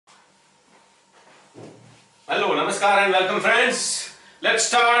Hello, Namaskar and welcome friends. Let's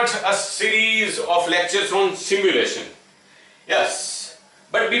start a series of lectures on simulation. Yes,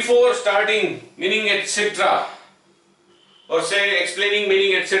 but before starting meaning etc. or say explaining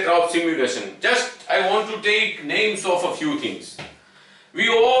meaning etc. of simulation, just I want to take names of a few things. We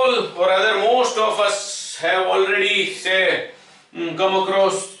all or rather most of us have already say come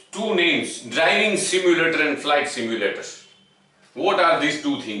across two names, driving simulator and flight simulator. What are these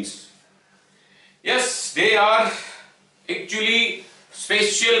two things? Yes, they are actually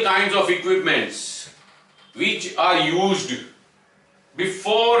special kinds of equipments which are used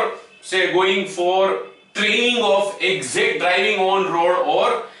before say going for training of exact driving on road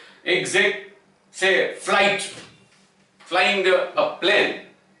or exact say flying a plane.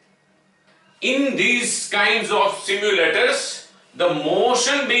 In these kinds of simulators, the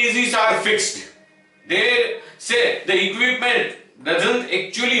motion bases are fixed. They say the equipment doesn't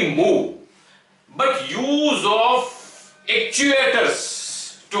actually move, but use of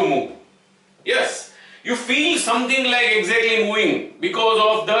actuators to move. Yes, you feel something like exactly moving because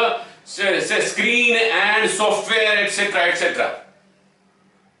of the say screen and software etc. etc.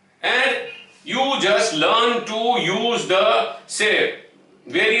 And you just learn to use the say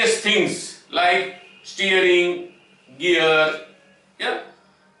various things like steering, gear,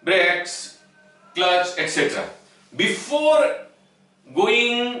 brakes, clutch etc. before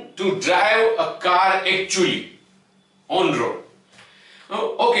going to drive a car actually on road.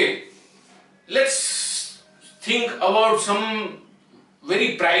 Okay, let's think about some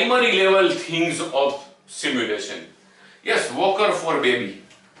very primary level things of simulation. Yes, walker for baby.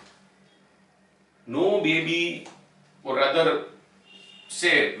 No baby, or rather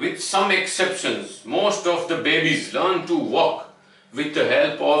say with some exceptions, most of the babies learn to walk with the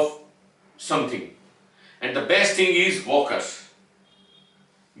help of something. And the best thing is walkers.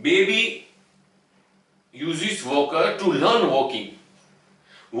 Baby uses walker to learn walking.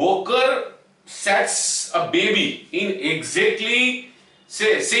 Walker sets a baby in exactly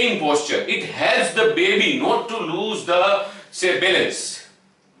say same posture. It helps the baby not to lose the say balance,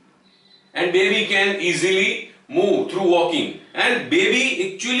 and baby can easily move through walking, and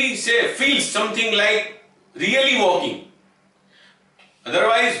baby actually say feels something like really walking.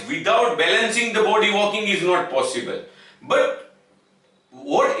 Otherwise, without balancing the body, walking is not possible. But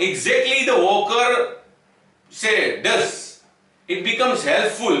what exactly the walker say does, it becomes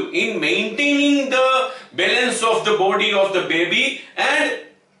helpful in maintaining the balance of the body of the baby, and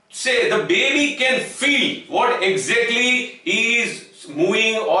say the baby can feel what exactly is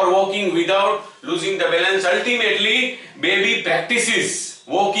moving or walking without losing the balance. Ultimately, baby practices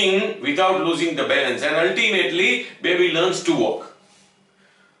walking without losing the balance, and ultimately baby learns to walk.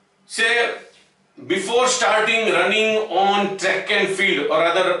 Say before starting running on track and field or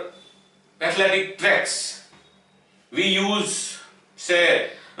other athletic tracks, we use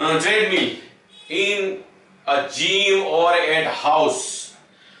say treadmill in a gym or at house.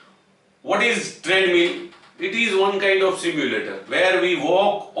 What is treadmill? It is one kind of simulator where we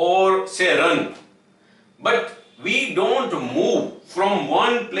walk or say run, but we don't move from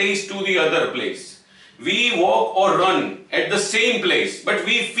one place to the other place. We walk or run at the same place, but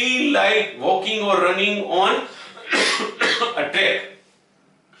we feel like walking or running on a track.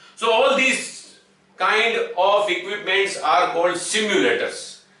 So all these kind of equipments are called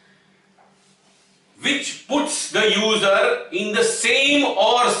simulators, which puts the user in the same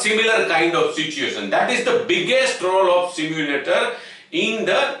or similar kind of situation. That is the biggest role of simulator in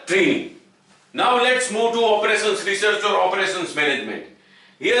the training. Now let's move to operations research or operations management.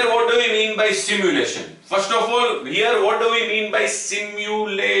 Here what do we mean by simulation? First of all, here what do we mean by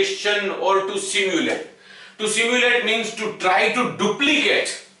simulation or to simulate? To simulate means to try to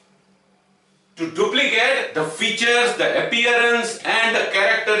duplicate. To duplicate the features, the appearance and the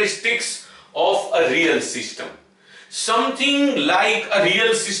characteristics of a real system. Something like a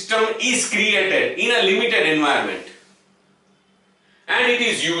real system is created in a limited environment, and it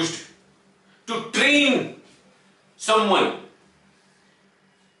is used to train someone,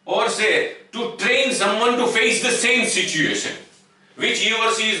 or say to train someone to face the same situation which he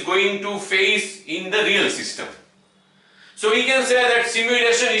or she is going to face in the real system. So we can say that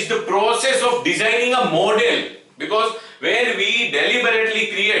simulation is the process of designing a model, because when we deliberately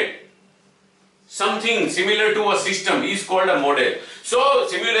create something similar to a system is called a model. So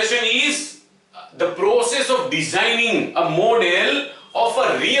simulation is the process of designing a model of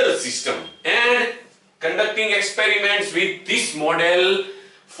a real system and conducting experiments with this model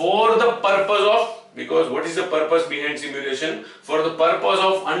for the purpose of, because what is the purpose behind simulation? For the purpose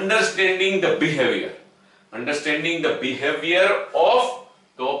of understanding the behavior. Understanding the behavior of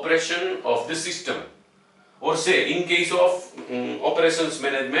the operation of the system. or say in case of operations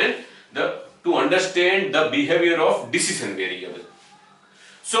management, to understand the behavior of decision variable.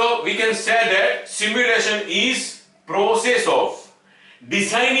 So we can say that simulation is process of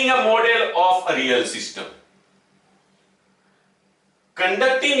designing a model of a real system,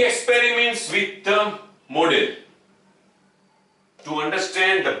 conducting experiments with the model to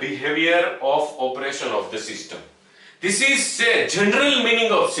understand the behavior of operation of the system. This is a general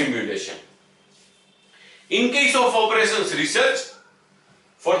meaning of simulation. In case of operations research,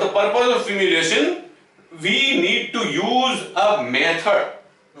 for the purpose of simulation, we need to use a method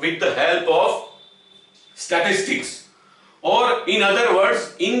with the help of statistics. Or in other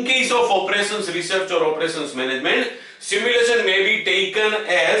words, in case of operations research or operations management, simulation may be taken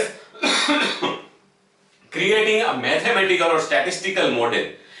as creating a mathematical or statistical model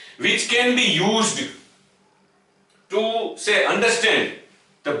which can be used to say understand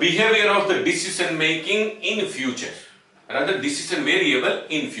the behavior of the decision making in future, rather decision variable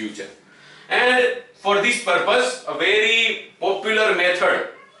in future. And for this purpose, a very popular method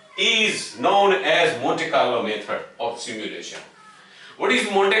is known as Monte-Carlo method of simulation. What is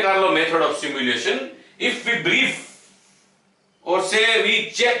Monte-Carlo method of simulation? If we brief or say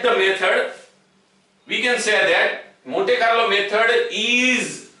we check the method, we can say that Monte-Carlo method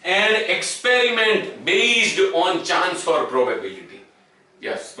is an experiment based on chance or probability.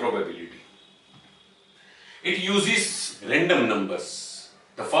 Yes, probability. It uses random numbers.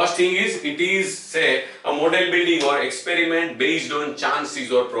 The first thing is, it is say a model building or experiment based on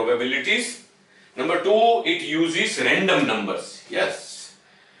chances or probabilities. Number two, it uses random numbers. Yes.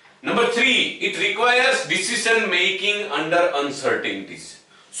 Number three, it requires decision making under uncertainties.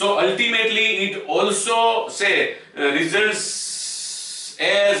 So ultimately it also say results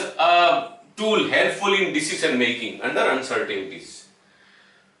as a tool helpful in decision making under uncertainties.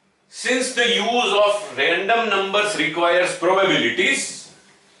 Since the use of random numbers requires probabilities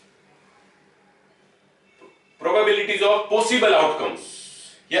of possible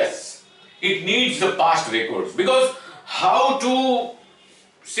outcomes, yes, it needs the past records, because how to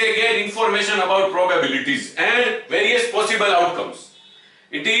say get information about probabilities and various possible outcomes?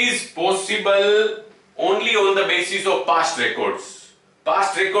 It is possible only on the basis of past records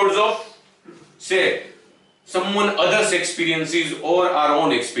of say someone other's experiences or our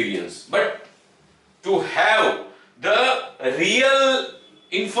own experience. But to have the real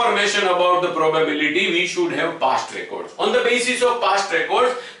information about the probability, we should have past records. On the basis of past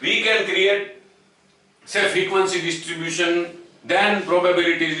records, we can create say frequency distribution, then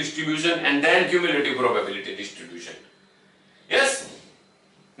probability distribution, and then cumulative probability distribution. Yes?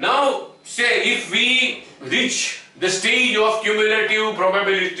 Now say if we reach the stage of cumulative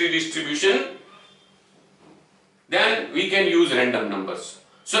probability distribution, then we can use random numbers.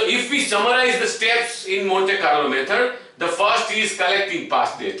 So if we summarize the steps in Monte-Carlo method, the first is collecting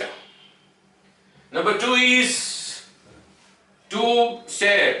past data. Number two is to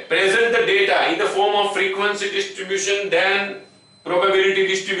say present the data in the form of frequency distribution, then probability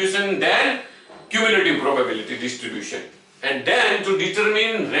distribution, then cumulative probability distribution, and then to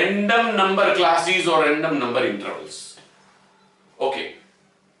determine random number classes or random number intervals. Okay.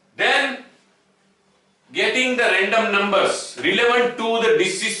 Then getting the random numbers relevant to the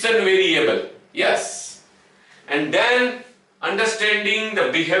decision variable, yes, and then understanding the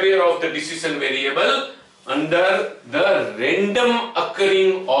behavior of the decision variable under the random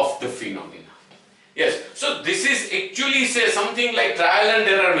occurring of the phenomena. Yes, so this is actually say something like trial and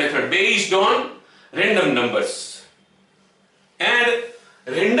error method based on random numbers, and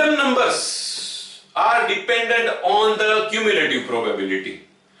random numbers are dependent on the cumulative probability.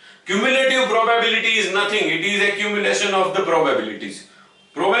 Cumulative probability is nothing, it is accumulation of the probabilities.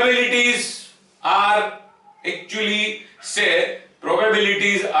 Probabilities are actually say,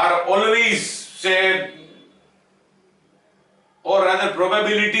 probabilities are always say, or rather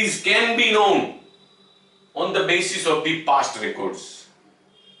probabilities can be known on the basis of the past records.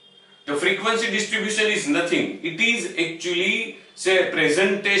 The frequency distribution is nothing, it is actually say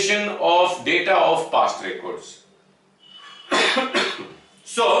presentation of data of past records.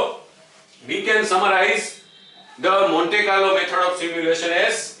 So, we can summarize the Monte-Carlo method of simulation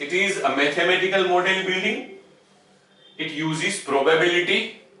as it is a mathematical model building. It uses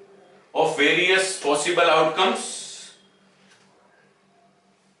probability of various possible outcomes.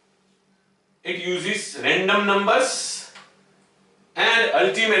 It uses random numbers, and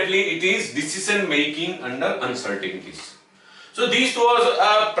ultimately it is decision making under uncertainties. So, this was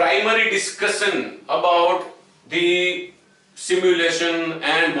a primary discussion about the simulation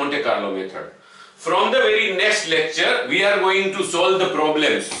and Monte-Carlo method. From the very next lecture, we are going to solve the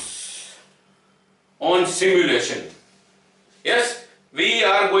problems on simulation. Yes, we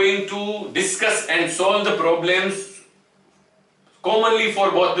are going to discuss and solve the problems commonly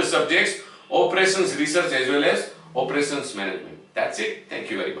for both the subjects, operations research as well as operations management. That's it.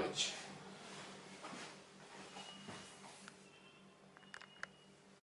 Thank you very much.